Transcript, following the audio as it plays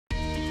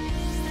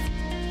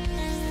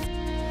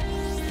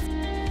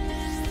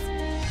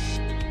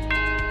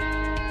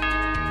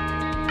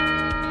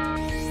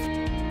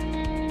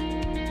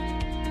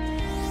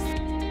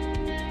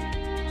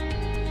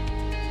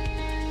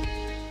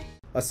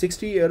A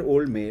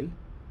 60-year-old male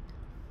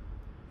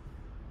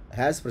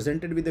has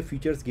presented with the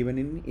features given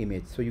in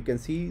image. So you can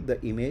see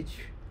the image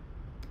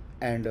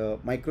and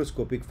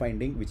microscopic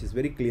finding, which is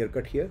very clear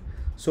cut here.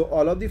 So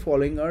all of the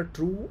following are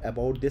true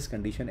about this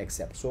condition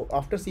except. So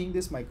after seeing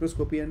this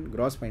microscopy and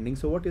gross finding,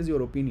 so what is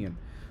your opinion?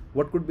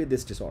 What could be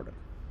this disorder?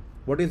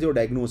 What is your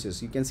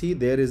diagnosis? You can see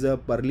there is a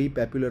pearly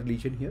papular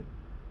lesion here,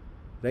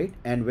 right?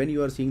 And when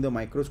you are seeing the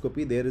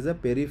microscopy, there is a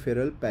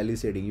peripheral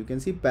palisading. You can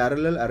see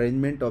parallel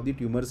arrangement of the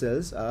tumor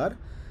cells are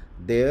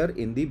there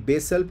in the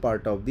basal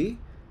part of the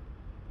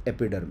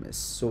epidermis.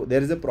 So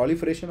there is a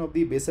proliferation of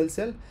the basal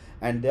cell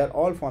and they are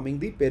all forming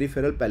the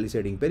peripheral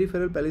palisading.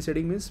 Peripheral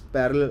palisading means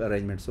parallel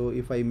arrangement. So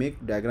if I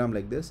make diagram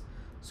like this,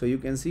 so you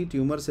can see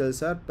tumor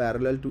cells are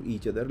parallel to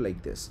each other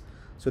like this.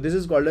 So this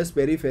is called as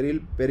peripheral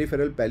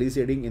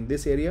palisading in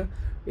this area.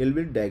 It will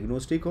be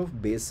diagnostic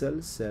of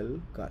basal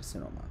cell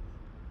carcinoma,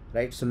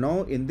 right? So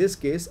now in this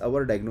case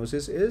our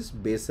diagnosis is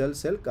basal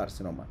cell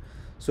carcinoma.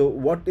 So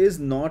what is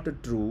not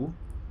true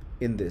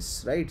in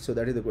this, right? So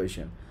that is the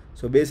question.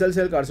 So basal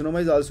cell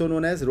carcinoma is also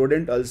known as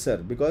rodent ulcer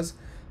because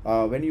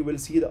when you will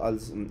see the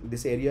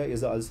this area is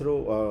the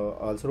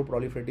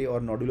ulceroproliferative or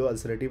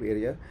nodulo-ulcerative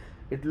area.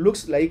 It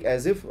looks like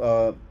as if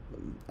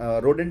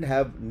rodent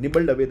have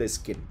nibbled away the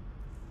skin.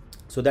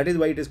 So that is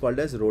why it is called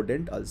as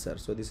rodent ulcer.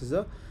 So this is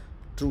a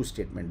true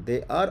statement.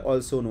 They are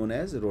also known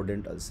as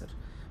rodent ulcer.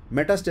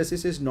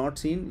 Metastasis is not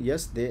seen.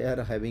 Yes, they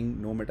are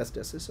having no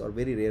metastasis or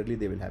very rarely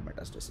they will have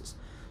metastasis.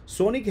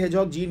 Sonic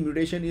hedgehog gene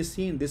mutation is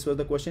seen. This was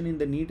the question in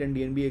the NEET and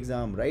DNB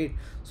exam, right?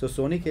 So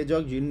sonic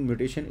hedgehog gene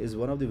mutation is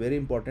one of the very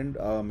important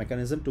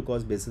mechanism to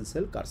cause basal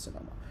cell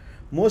carcinoma.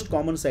 Most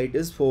common site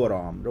is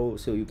forearm.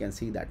 So you can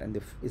see that,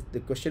 and the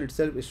question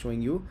itself is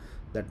showing you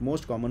that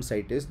most common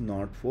site is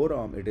not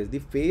forearm. It is the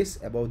face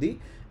above the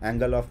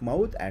angle of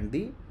mouth and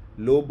the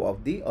lobe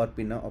of the or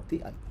pinna of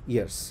the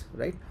ears,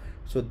 right?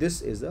 So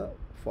this is a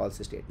false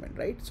statement,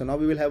 right? So now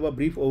we will have a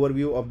brief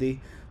overview of the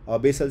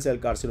basal cell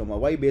carcinoma.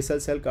 Why basal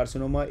cell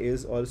carcinoma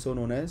is also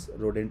known as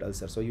rodent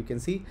ulcer. So you can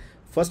see,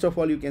 first of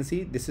all, you can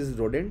see this is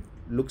rodent,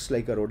 looks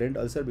like a rodent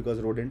ulcer because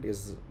rodent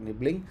is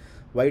nibbling.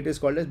 Why it is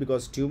called as?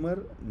 Because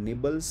tumor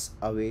nibbles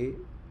away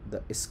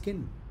the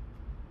skin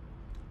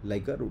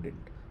like a rodent.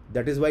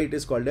 That is why it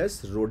is called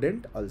as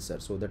rodent ulcer.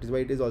 So that is why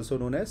it is also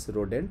known as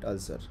rodent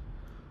ulcer,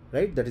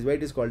 right? That is why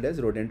it is called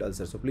as rodent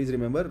ulcer. So please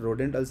remember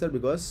rodent ulcer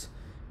because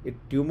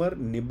tumor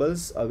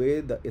nibbles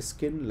away the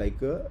skin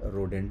like a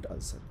rodent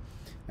ulcer.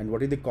 And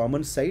what is the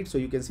common site? So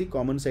you can see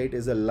common site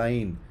is a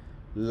line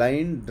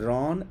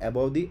drawn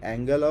above the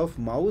angle of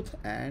mouth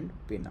and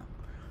pinna.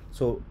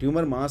 So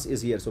tumor mass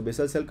is here. So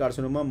basal cell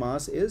carcinoma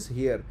mass is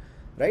here,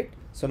 right?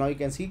 So now you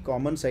can see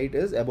common site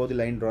is above the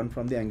line drawn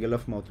from the angle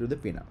of mouth to the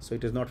pinna. So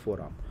it is not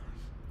forearm.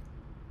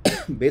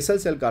 Basal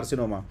cell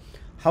carcinoma,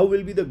 how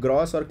will be the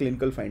gross or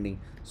clinical finding?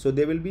 So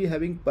they will be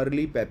having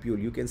pearly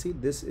papule. You can see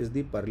this is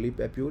the pearly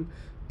papule.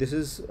 This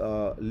is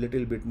a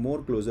little bit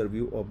more closer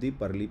view of the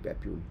pearly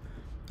papule,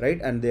 right?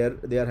 And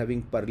they are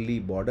having pearly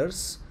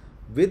borders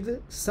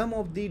with some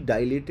of the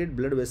dilated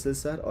blood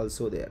vessels are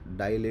also there.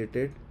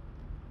 Dilated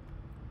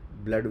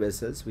blood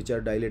vessels which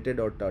are dilated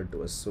or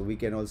tortuous. So we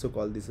can also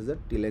call this as a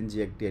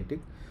telangiectatic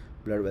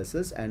blood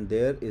vessels, and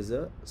there is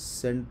a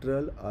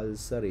central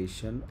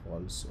ulceration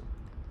also.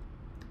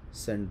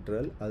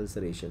 Central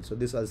ulceration. So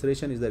this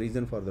ulceration is the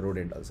reason for the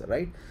rodent ulcer,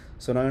 right?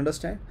 So now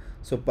understand.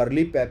 So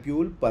pearly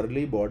papule,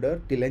 pearly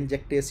border,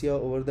 telangiectasia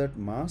over that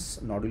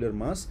mass, nodular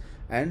mass,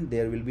 and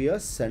there will be a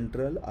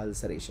central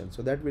ulceration.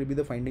 So that will be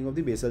the finding of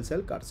the basal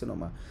cell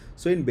carcinoma.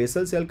 So in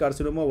basal cell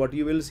carcinoma, what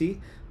you will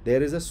see,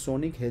 there is a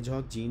sonic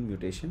hedgehog gene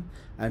mutation,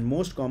 and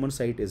most common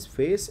site is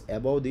face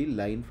above the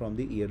line from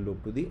the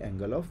earlobe to the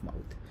angle of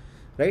mouth,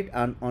 right?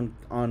 And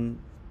on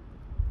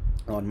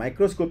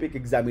microscopic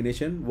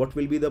examination, what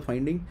will be the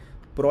finding?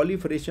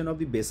 Proliferation of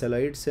the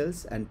basaloid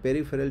cells and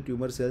peripheral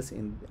tumor cells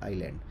in the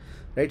island,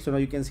 right? So now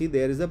you can see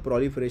there is a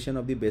proliferation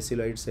of the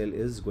basaloid cell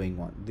is going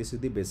on. This is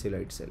the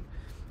basaloid cell,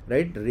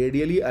 right?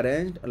 Radially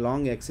arranged,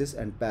 long axis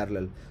and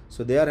parallel.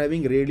 So they are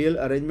having radial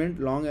arrangement,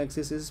 long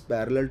axis is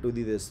parallel to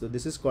this. So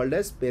this is called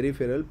as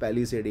peripheral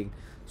palisading.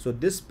 So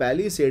this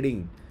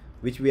palisading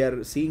which we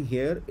are seeing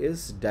here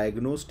is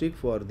diagnostic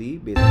for the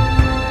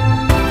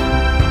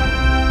basal.